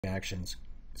reactions.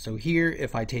 So here,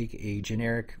 if I take a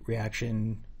generic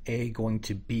reaction A going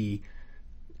to B,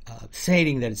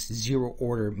 stating that it's zero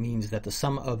order means that the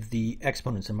sum of the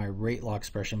exponents in my rate law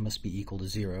expression must be equal to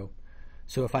 0.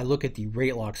 So if I look at the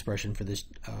rate law expression for this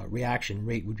reaction,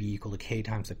 rate would be equal to K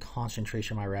times the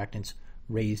concentration of my reactants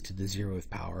raised to the 0th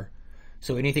power.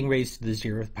 So anything raised to the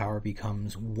 0th power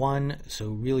becomes 1. So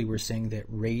really we're saying that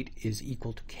rate is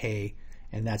equal to K,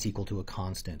 and that's equal to a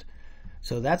constant.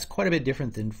 So that's quite a bit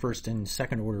different than first and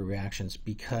second order reactions,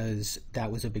 because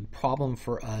that was a big problem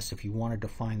for us. If you wanted to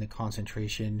find the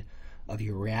concentration of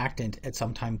your reactant at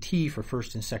some time t for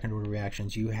first and second order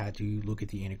reactions, you had to look at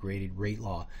the integrated rate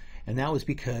law. And that was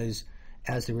because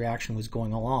as the reaction was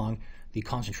going along, the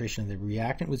concentration of the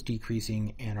reactant was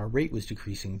decreasing and our rate was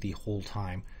decreasing the whole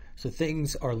time. So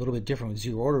things are a little bit different with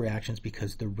zero order reactions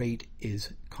because the rate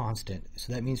is constant.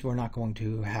 So that means we're not going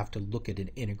to have to look at an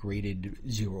integrated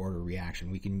zero order reaction.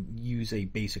 We can use a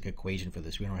basic equation for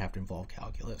this. We don't have to involve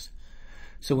calculus.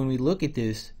 So when we look at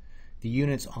this, the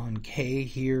units on K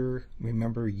here,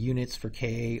 remember units for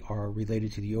K are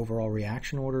related to the overall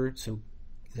reaction order. So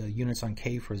the units on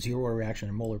K for a zero order reaction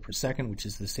are molar per second, which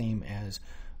is the same as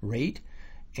rate.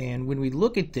 And when we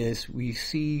look at this, we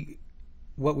see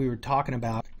what we were talking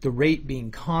about, the rate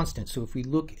being constant. So if we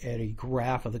look at a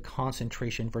graph of the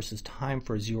concentration versus time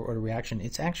for a zero order reaction,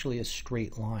 it's actually a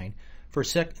straight line. For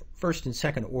first and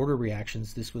second order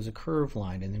reactions, this was a curved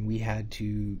line, and then we had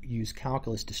to use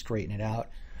calculus to straighten it out.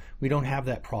 We don't have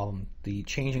that problem. The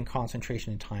change in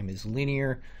concentration and time is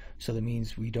linear, so that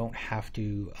means we don't have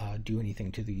to do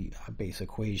anything to the base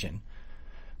equation.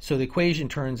 So the equation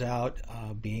turns out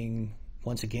being,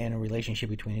 once again, a relationship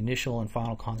between initial and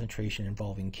final concentration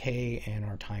involving K and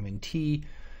our time in T.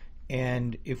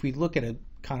 And if we look at a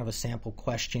kind of a sample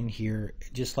question here,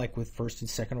 just like with first and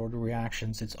second order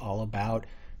reactions, it's all about,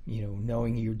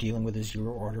 knowing you're dealing with a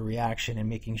zero order reaction and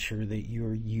making sure that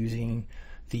you're using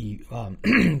the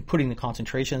putting the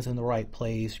concentrations in the right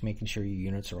place, making sure your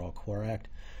units are all correct.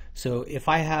 So if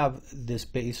I have this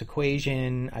base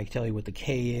equation, I can tell you what the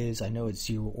K is. I know it's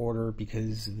zero order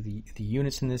because the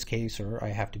units in this case, or I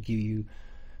have to give you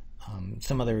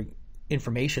some other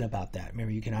information about that.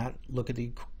 Remember, you cannot look at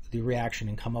the reaction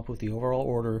and come up with the overall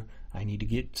order. I need to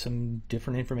get some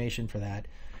different information for that.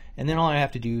 And then all I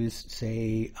have to do is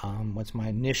say what's my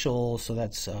initial, so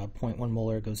that's 0.1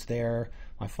 molar goes there.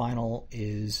 My final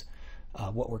is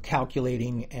what we're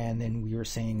calculating, and then we were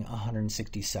saying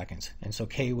 160 seconds. And so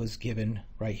K was given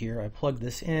right here. I plugged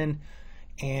this in,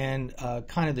 and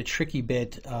kind of the tricky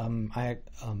bit that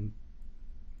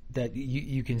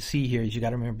you can see here is you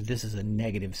got to remember this is a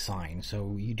negative sign.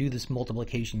 So you do this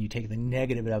multiplication, you take the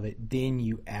negative of it, then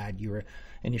you add your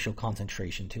initial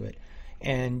concentration to it.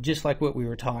 And just like what we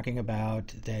were talking about,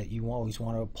 that you always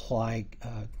want to apply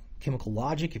chemical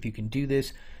logic if you can do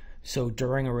this. So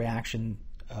during a reaction,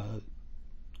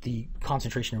 the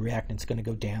concentration of reactant is going to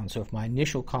go down. So if my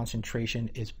initial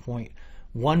concentration is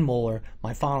 0.1 molar,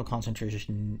 my final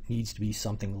concentration needs to be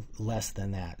something less than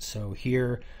that. So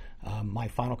here, my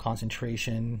final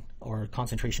concentration, or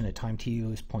concentration at time t,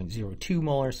 is 0.02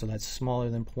 molar, so that's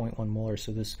smaller than 0.1 molar,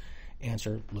 so this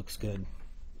answer looks good.